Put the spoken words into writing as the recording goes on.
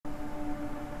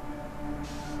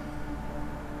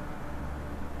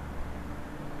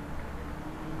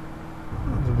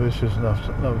viciousness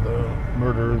of the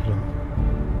murders and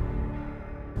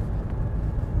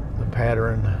the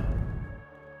pattern.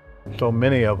 So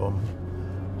many of them,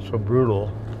 so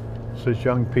brutal. Such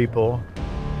young people.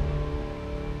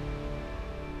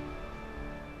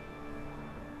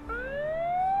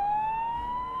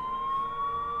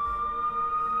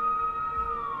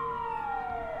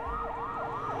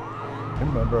 I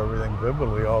remember everything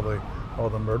vividly, all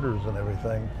the murders and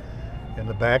everything. And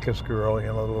the Bacchus girl,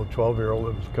 the little 12-year-old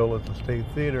that was killed at the State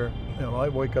Theater. I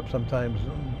wake up sometimes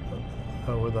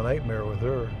with a nightmare with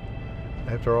her.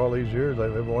 After all these years,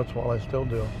 every once in a while I still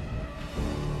do.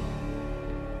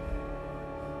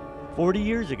 40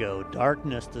 years ago,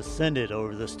 darkness descended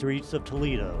over the streets of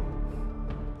Toledo.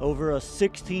 Over a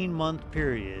 16-month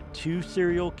period, 2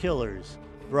 serial killers,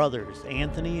 brothers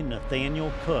Anthony and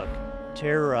Nathaniel Cook,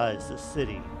 terrorized the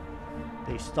city.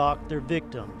 They stalked their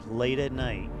victims late at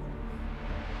night.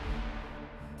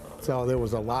 So there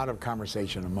was a lot of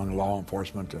conversation among law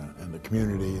enforcement and the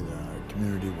community. The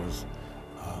community was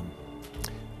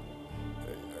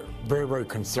very, very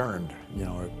concerned.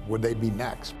 Would they be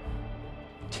next?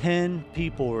 10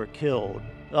 people were killed.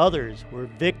 Others were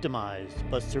victimized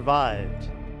but survived.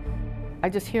 I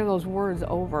just hear those words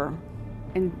over,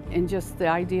 and just the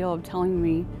idea of telling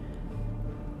me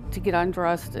to get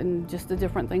undressed and just the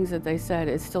different things that they said,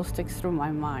 it still sticks through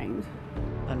my mind.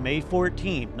 On May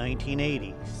 14,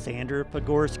 1980, Sandra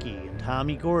Pogorski and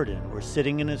Tommy Gordon were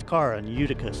sitting in his car on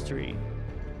Utica Street.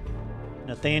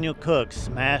 Nathaniel Cook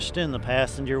smashed in the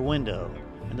passenger window,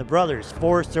 and the brothers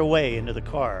forced their way into the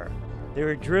car. They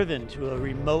were driven to a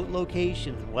remote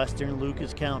location in western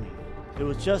Lucas County. It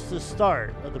was just the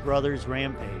start of the brothers'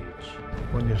 rampage.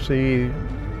 When you see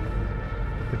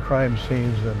the crime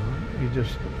scenes, and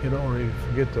you don't really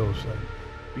forget those things.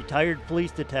 Retired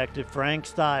police detective Frank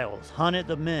Stiles hunted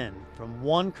the men from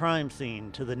one crime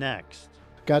scene to the next.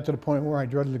 It got to the point where I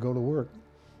dreaded to go to work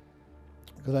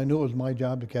because I knew it was my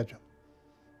job to catch them.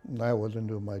 And I wasn't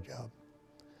doing my job.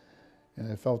 And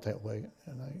I felt that way.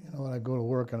 And when I go to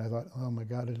work and I thought, oh my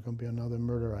God, there's going to be another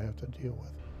murder I have to deal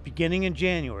with. Beginning in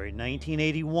January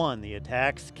 1981, the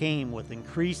attacks came with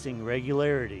increasing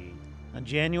regularity. On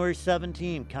January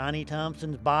 17, Connie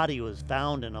Thompson's body was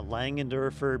found in a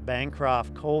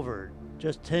Langendorfer-Bancroft culvert.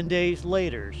 Just 10 days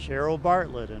later, Cheryl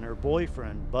Bartlett and her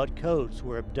boyfriend, Bud Coates,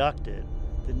 were abducted.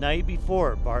 The night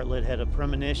before, Bartlett had a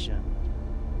premonition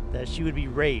that she would be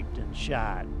raped and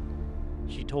shot.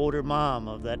 She told her mom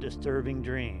of that disturbing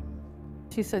dream.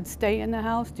 She said, stay in the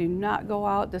house, do not go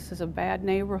out. This is a bad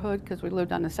neighborhood, because we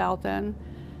lived on the south end.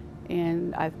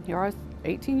 And here I was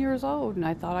 18 years old, and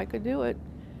I thought I could do it.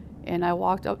 And I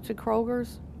walked up to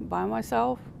Kroger's by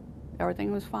myself.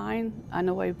 Everything was fine. On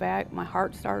the way back, my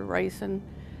heart started racing.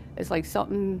 It's like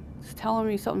something's telling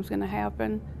me something's gonna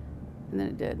happen, and then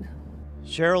it did.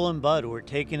 Cheryl and Bud were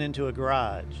taken into a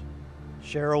garage.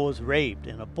 Cheryl was raped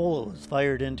and a bullet was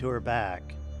fired into her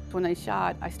back. When they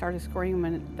shot, I started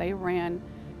screaming. They ran,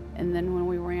 and then when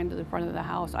we ran to the front of the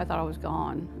house, I thought I was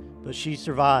gone. But she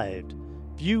survived.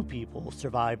 Few people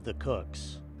survived the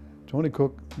Cooks. Tony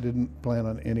Cook didn't plan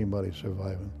on anybody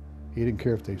surviving. He didn't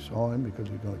care if they saw him because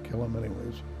he was going to kill him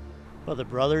anyways. But the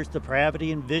brothers'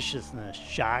 depravity and viciousness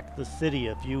shocked the city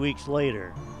a few weeks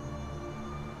later.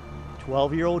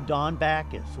 12-year-old Dawn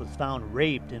Bacchus was found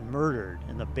raped and murdered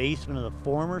in the basement of the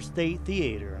former State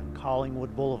Theater on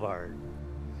Collingwood Boulevard.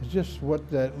 It's just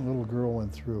what that little girl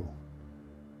went through.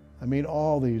 I mean,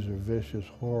 all these are vicious,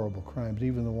 horrible crimes,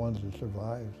 even the ones that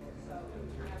survived.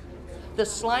 The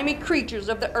slimy creatures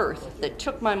of the earth that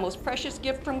took my most precious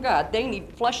gift from God, they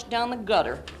need flushed down the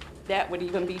gutter. That would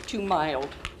even be too mild.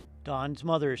 Dawn's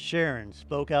mother, Sharon,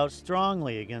 spoke out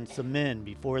strongly against the men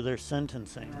before their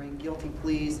sentencing. Guilty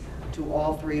pleas to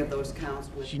all 3 of those counts.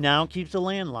 She now keeps a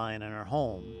landline in her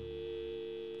home,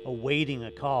 awaiting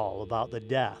a call about the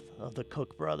death of the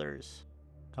Cook brothers.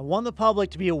 I want the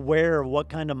public to be aware of what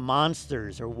kind of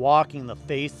monsters are walking the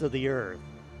face of the earth.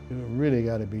 You really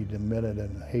got to be demented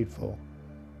and hateful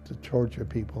to torture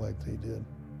people like they did.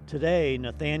 Today,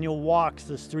 Nathaniel walks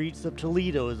the streets of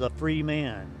Toledo as a free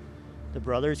man. The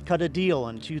brothers cut a deal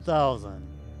in 2000.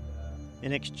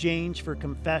 In exchange for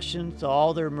confessions to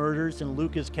all their murders in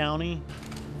Lucas County,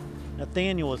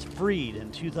 Nathaniel was freed in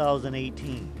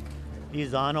 2018. He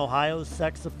is on Ohio's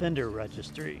sex offender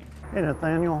registry. Hey,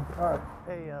 Nathaniel.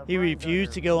 He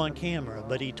refused to go on camera,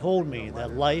 but he told me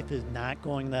that life is not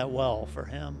going that well for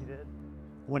him.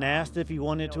 When asked if he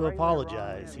wanted to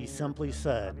apologize, he simply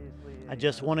said, "I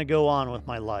just want to go on with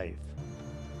my life."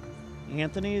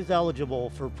 Anthony is eligible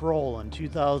for parole in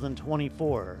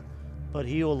 2024, but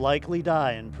he will likely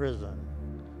die in prison.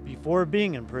 Before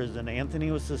being in prison,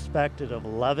 Anthony was suspected of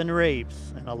 11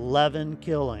 rapes and 11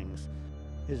 killings.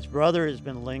 His brother has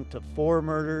been linked to 4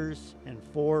 murders and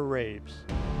 4 rapes.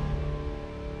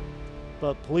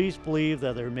 But police believe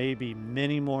that there may be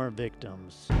many more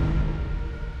victims.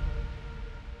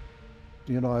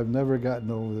 You know, I've never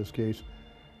gotten over this case.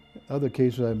 Other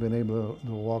cases I've been able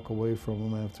to walk away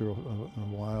from them after a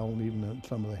while, even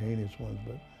some of the heinous ones,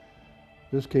 but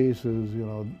this case is, you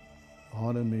know,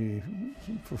 haunted me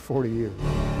for 40 years.